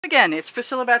Again, it's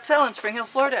Priscilla Batzell in Spring Hill,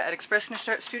 Florida at Expressionist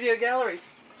Art Studio Gallery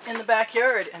in the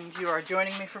backyard, and you are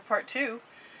joining me for part 2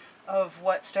 of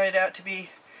what started out to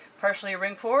be partially a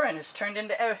ring pour and has turned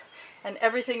into a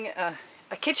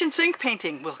kitchen sink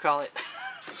painting, we'll call it.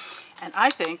 And I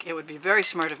think it would be very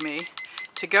smart of me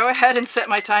to go ahead and set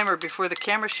my timer before the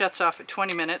camera shuts off at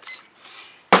 20 minutes.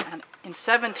 And in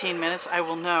 17 minutes I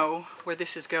will know where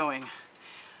this is going.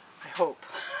 I hope.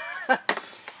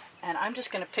 And I'm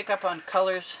just going to pick up on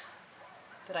colors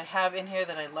that I have in here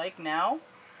that I like now.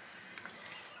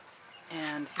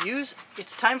 And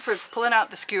it's time for pulling out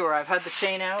the skewer. I've had the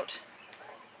chain out.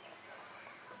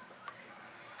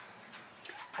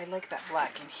 I like that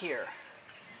black in here,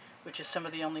 which is some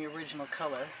of the only original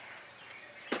color.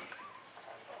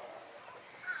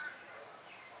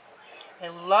 I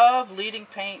love leading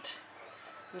paint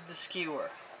with the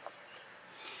skewer.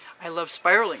 I love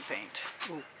spiraling paint.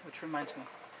 Ooh, which reminds me,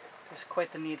 there's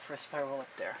quite the need for a spiral up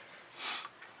there.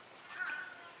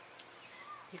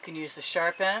 You can use the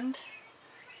sharp end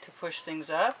to push things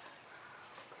up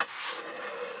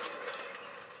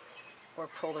or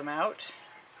pull them out.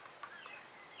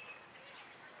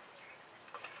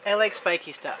 I like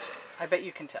spiky stuff. I bet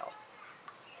you can tell.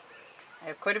 I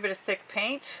have quite a bit of thick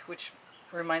paint, which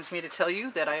reminds me to tell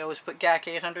you that I always put GAC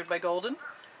 800 by Golden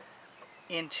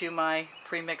into my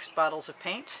pre-mixed bottles of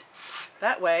paint.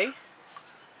 That way,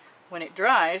 when it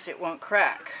dries, it won't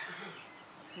crack.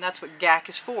 And that's what GAC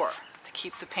is for, to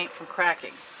keep the paint from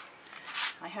cracking.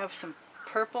 I have some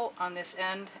purple on this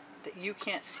end that you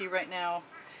can't see right now,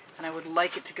 and I would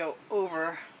like it to go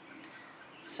over.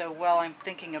 So while I'm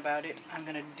thinking about it, I'm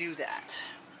going to do that.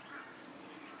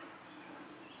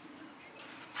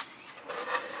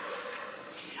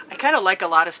 I kind of like a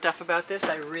lot of stuff about this.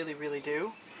 I really, really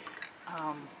do.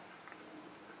 I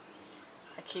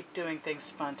keep doing things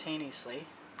spontaneously.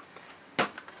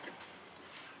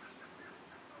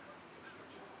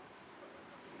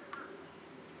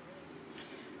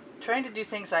 Trying to do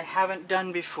things I haven't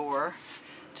done before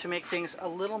to make things a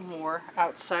little more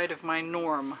outside of my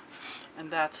norm, and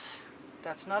that's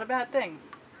not a bad thing.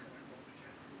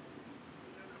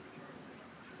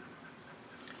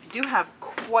 I do have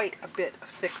quite a bit of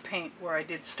thick paint where I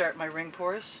did start my ring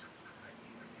pours.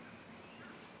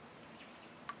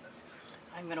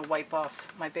 I'm going to wipe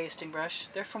off my basting brush.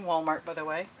 They're from Walmart, by the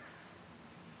way.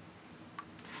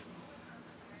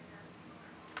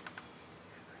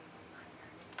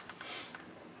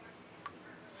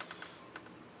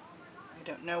 I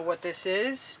don't know what this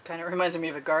is. Kind of reminds me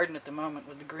of a garden at the moment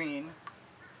with the green.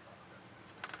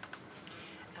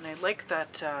 And I like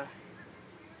that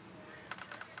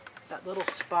that little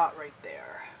spot right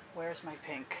there. Where's my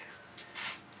pink?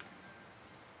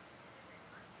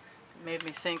 It made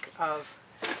me think of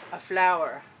a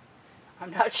flower.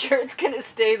 I'm not sure it's going to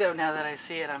stay though. Now that I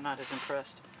see it, I'm not as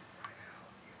impressed.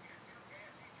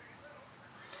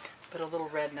 But a little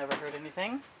red never hurt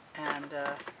anything. And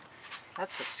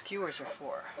that's what skewers are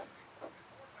for.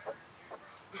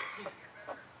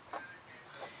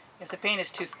 If the paint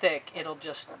is too thick, it'll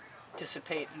just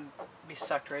dissipate and be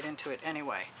sucked right into it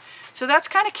anyway. So that's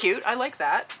kind of cute. I like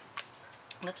that.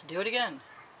 Let's do it again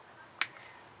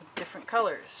with different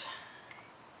colors.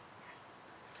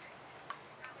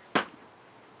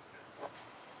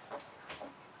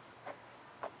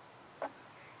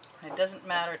 It doesn't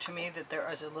matter to me that there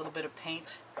is a little bit of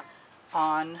paint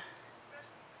on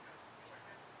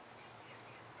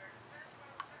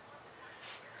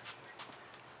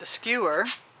the skewer,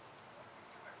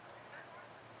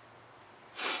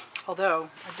 although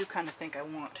I do kind of think I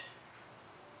want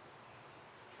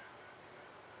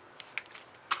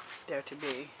there to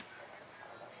be.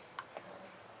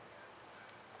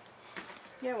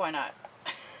 Yeah, why not?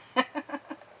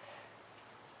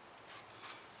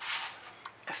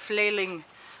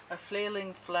 a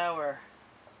flailing flower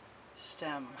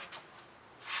stem.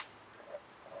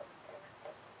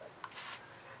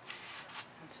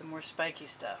 And some more spiky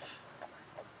stuff,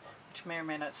 which may or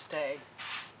may not stay.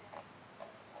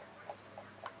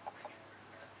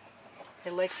 I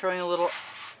like throwing a little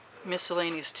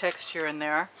miscellaneous texture in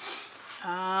there.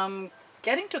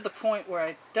 Getting to the point where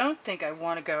I don't think I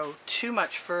want to go too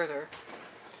much further,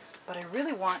 but I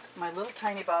really want my little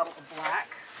tiny bottle of black.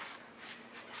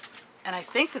 And I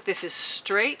think that this is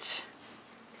straight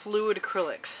fluid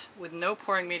acrylics with no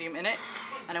pouring medium in it,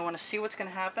 and I want to see what's going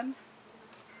to happen.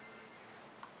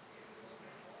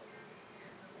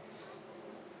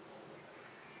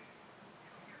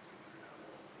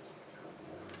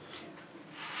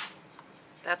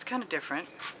 That's kind of different.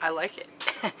 I like it.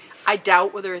 I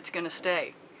doubt whether it's going to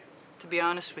stay, to be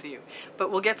honest with you. But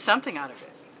we'll get something out of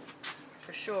it,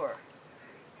 for sure.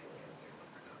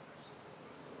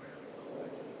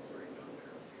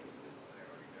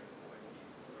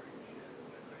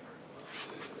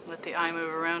 let the eye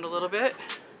move around a little bit.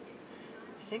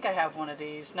 I think I have one of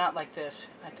these, not like this.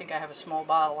 I think I have a small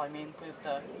bottle, I mean, with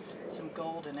some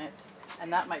gold in it.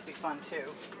 And that might be fun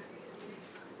too.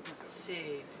 Let's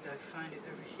see, did I find it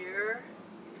over here?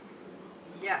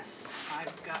 Yes,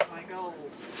 I've got my gold.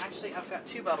 Actually, I've got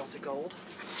 2 bottles of gold.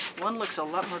 One looks a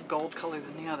lot more gold colored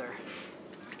than the other.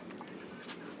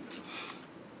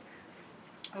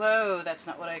 Whoa, that's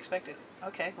not what I expected.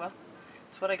 Okay, well,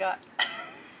 that's what I got.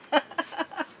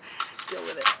 Deal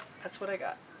with it. That's what I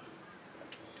got.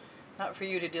 Not for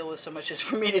you to deal with so much as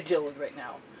for me to deal with right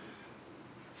now.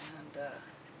 And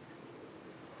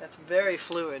that's very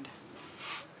fluid.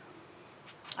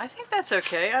 I think that's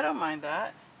okay. I don't mind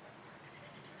that.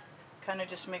 Kind of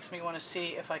just makes me want to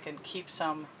see if I can keep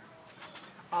some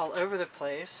all over the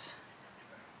place.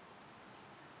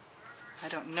 I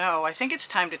don't know. I think it's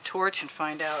time to torch and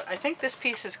find out. I think this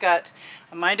piece has got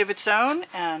a mind of its own,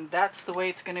 and that's the way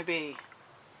it's going to be.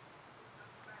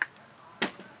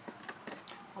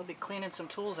 I'll be cleaning some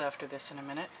tools after this in a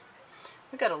minute.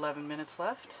 We've got 11 minutes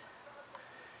left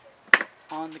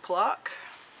on the clock.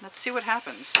 Let's see what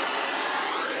happens.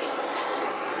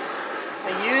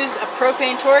 I use a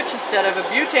propane torch instead of a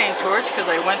butane torch because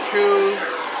I went through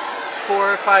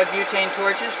 4 or 5 butane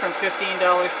torches from $15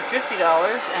 to $50,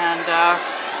 and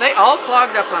they all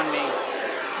clogged up on me.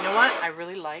 You know what? I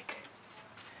really like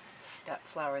that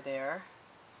flower there,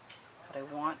 but I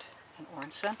want an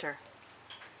orange center.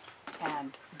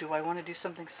 And do I want to do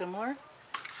something similar,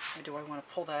 or do I want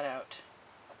to pull that out?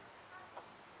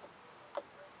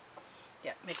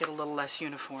 Yeah, make it a little less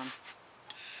uniform.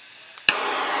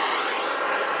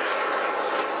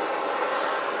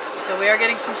 So we are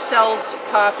getting some cells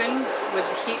popping with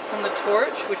the heat from the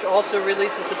torch, which also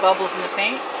releases the bubbles in the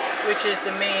paint, which is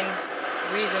the main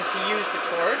reason to use the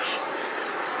torch.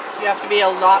 You have to be a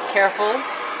lot careful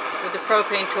with the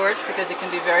propane torch because it can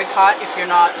be very hot if you're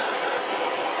not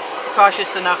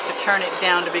cautious enough to turn it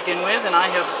down to begin with, and I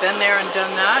have been there and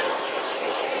done that.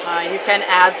 You can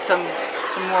add some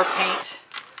more paint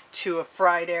to a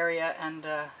fried area and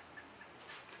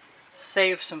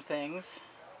save some things.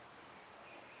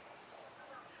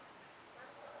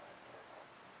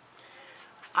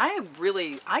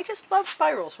 I just love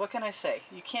spirals. What can I say?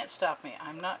 You can't stop me.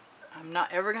 I'm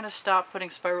not ever going to stop putting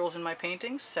spirals in my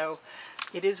paintings, so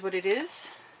it is what it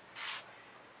is.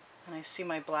 And I see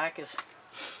my black is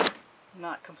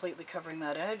not completely covering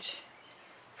that edge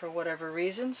for whatever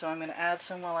reason, so I'm going to add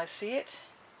some while I see it.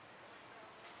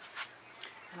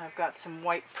 And I've got some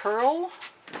white pearl.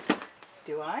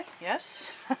 Do I?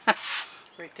 Yes.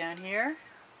 Right down here.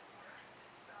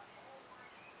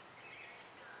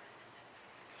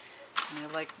 And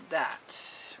I like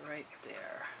that right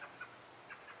there.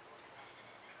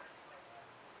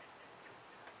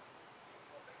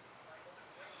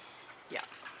 Yeah.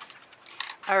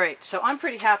 Alright, so I'm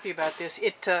pretty happy about this.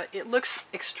 It looks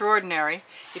extraordinary.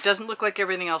 It doesn't look like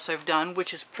everything else I've done,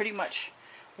 which was pretty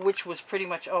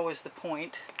much always the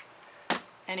point.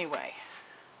 Anyway.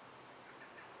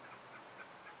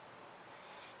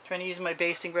 Trying to use my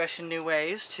basting brush in new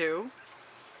ways too.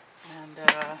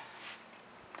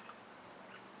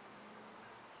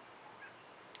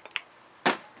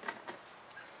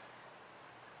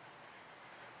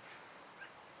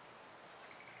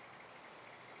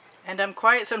 And I'm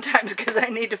quiet sometimes because I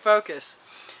need to focus.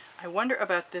 I wonder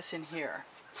about this in here.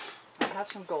 I have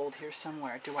some gold here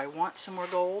somewhere. Do I want some more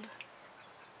gold?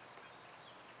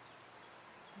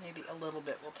 Maybe a little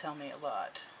bit will tell me a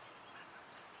lot.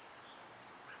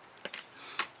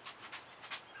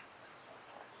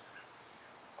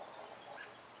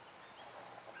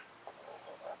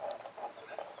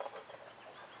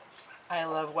 I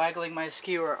love waggling my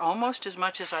skewer almost as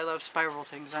much as I love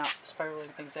spiraling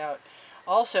things out.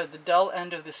 Also, the dull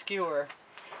end of the skewer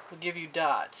will give you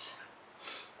dots,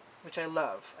 which I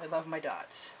love. I love my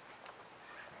dots.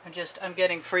 I'm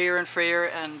getting freer and freer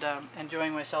and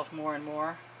enjoying myself more and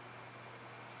more.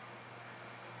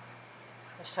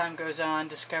 As time goes on,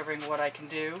 discovering what I can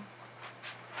do.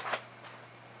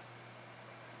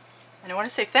 And I want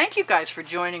to say thank you guys for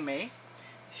joining me.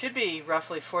 Should be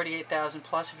roughly 48,000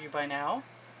 plus of you by now.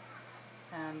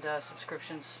 And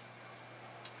subscriptions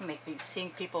make me,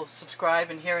 seeing people subscribe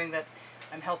and hearing that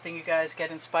I'm helping you guys get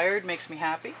inspired makes me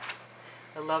happy.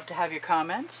 I love to have your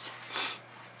comments.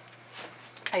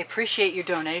 I appreciate your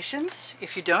donations.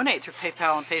 If you donate through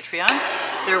PayPal and Patreon,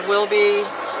 there will be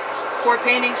 4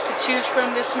 paintings to choose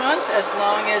from this month, as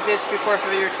long as it's before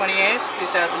February 28th,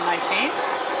 2019.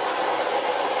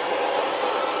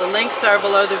 The links are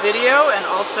below the video and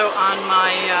also on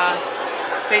my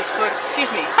Facebook,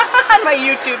 on my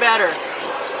YouTube header.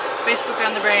 Facebook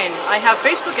on the brain. I have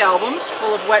Facebook albums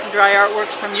full of wet and dry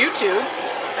artworks from YouTube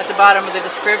at the bottom of the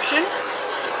description.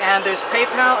 And there's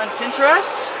PayPal and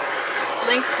Pinterest.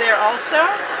 Links there also.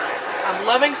 I'm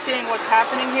loving seeing what's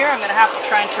happening here. I'm going to have to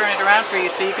try and turn it around for you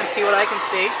so you can see what I can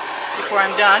see before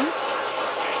I'm done.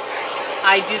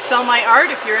 I do sell my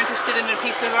art. If you're interested in a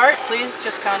piece of art, please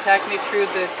just contact me through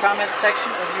the comments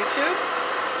section of YouTube.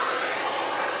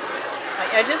 My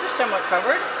edges are somewhat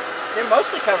covered. They're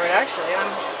mostly covered, actually.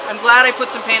 I'm glad I put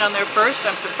some paint on there first.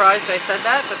 I'm surprised I said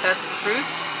that, but that's the truth.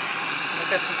 I've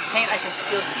got some paint I can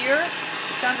still hear.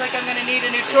 Sounds like I'm going to need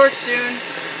a new torch soon.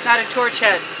 Not a torch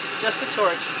head, just a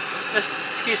torch.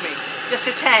 Excuse me, just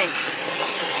a tank.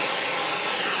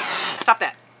 Stop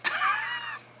that.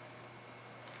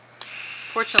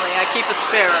 Fortunately, I keep a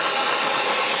spare.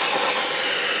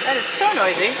 That is so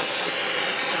noisy.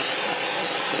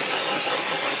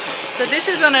 So this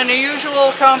is an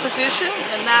unusual composition,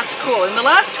 and that's cool. In the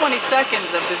last 20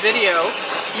 seconds of the video,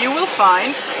 you will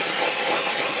find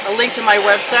a link to my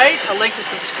website, a link to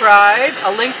subscribe,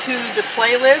 a link to the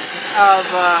playlist of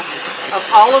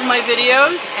all of my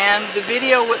videos, and the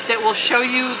video that will show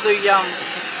you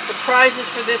the prizes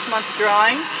for this month's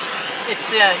drawing.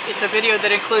 It's a video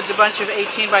that includes a bunch of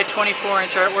 18 by 24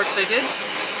 inch artworks I did.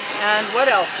 And what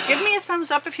else? Give me a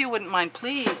thumbs up if you wouldn't mind,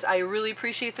 please. I really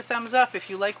appreciate the thumbs up. If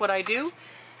you like what I do,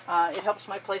 it helps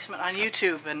my placement on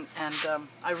YouTube, and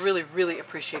I really, really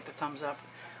appreciate the thumbs up.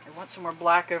 I want some more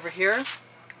black over here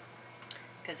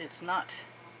because it's not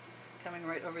coming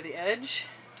right over the edge.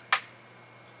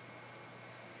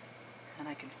 And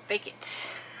I can fake it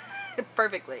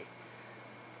perfectly.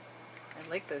 I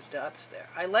like those dots there.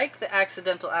 I like the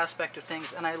accidental aspect of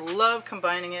things, and I love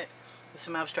combining it with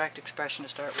some abstract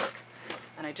expressionist artwork.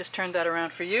 And I just turned that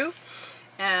around for you,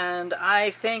 and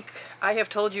I think I have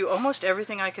told you almost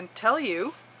everything I can tell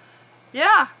you.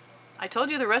 Yeah, I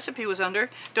told you the recipe was under.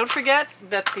 Don't forget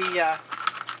that the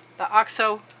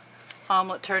OXO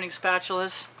omelet turning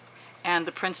spatulas and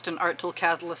the Princeton Art Tool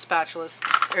Catalyst spatulas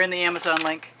are in the Amazon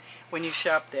link when you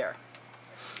shop there.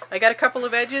 I got a couple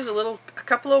of edges, a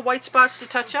couple of white spots to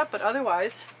touch up, but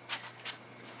otherwise,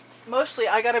 mostly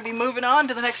I got to be moving on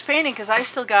to the next painting because I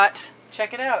still got,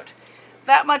 check it out,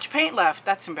 that much paint left.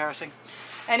 That's embarrassing.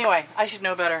 Anyway, I should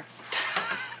know better,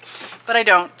 but I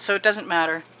don't, so it doesn't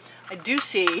matter. I do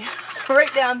see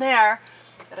right down there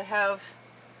that I have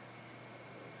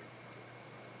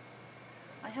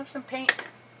some paint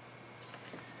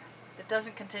that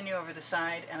doesn't continue over the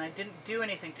side, and I didn't do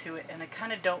anything to it, and I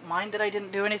kind of don't mind that I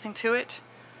didn't do anything to it.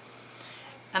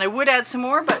 And I would add some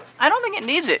more, but I don't think it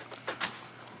needs it.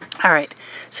 Alright,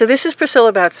 so this is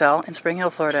Priscilla Batzell in Spring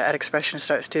Hill, Florida at Expressionist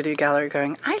Art Studio Gallery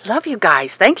going, I love you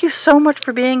guys. Thank you so much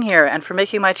for being here and for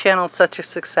making my channel such a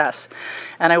success.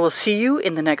 And I will see you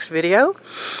in the next video.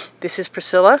 This is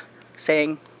Priscilla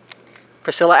saying,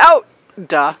 Priscilla out!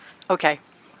 Duh. Okay,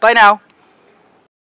 bye now.